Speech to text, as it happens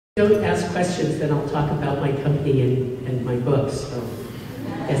Don't ask questions, then I'll talk about my company and my books. So,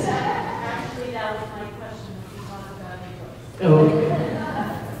 yes. Actually, that was my question. If you talk about Oh, your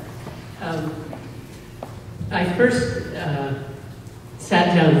books. okay. I first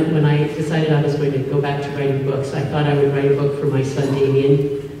sat down when I decided I was going to go back to writing books. I thought I would write a book for my son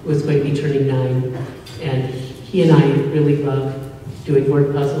Damien, who was going to be turning 9. And he and I really love doing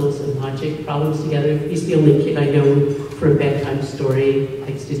word puzzles and logic problems together. He's the only kid I know for a bedtime story,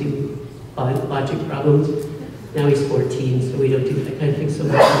 likes to do logic problems. Now he's 14, so we don't do that kind of thing so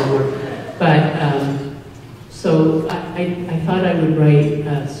much anymore. But, so I thought I would write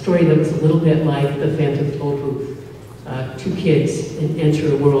a story that was a little bit like The Phantom Tollbooth. 2 kids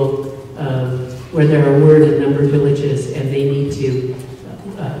enter a world where there are word and number villages, and they need to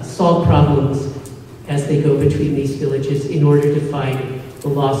solve problems as they go between these villages in order to find the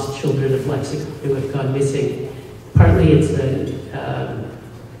lost children of Lexicon who have gone missing. Partly it's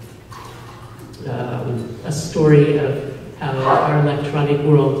a story of how our electronic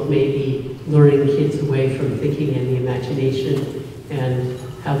world may be luring kids away from thinking and the imagination, and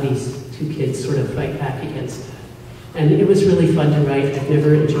how these 2 kids sort of fight back against that. And it was really fun to write. I've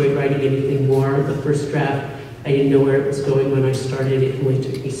never enjoyed writing anything more. The first draft, I didn't know where it was going when I started. It only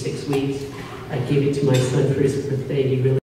took me 6 weeks. I gave it to my son for his birthday. He really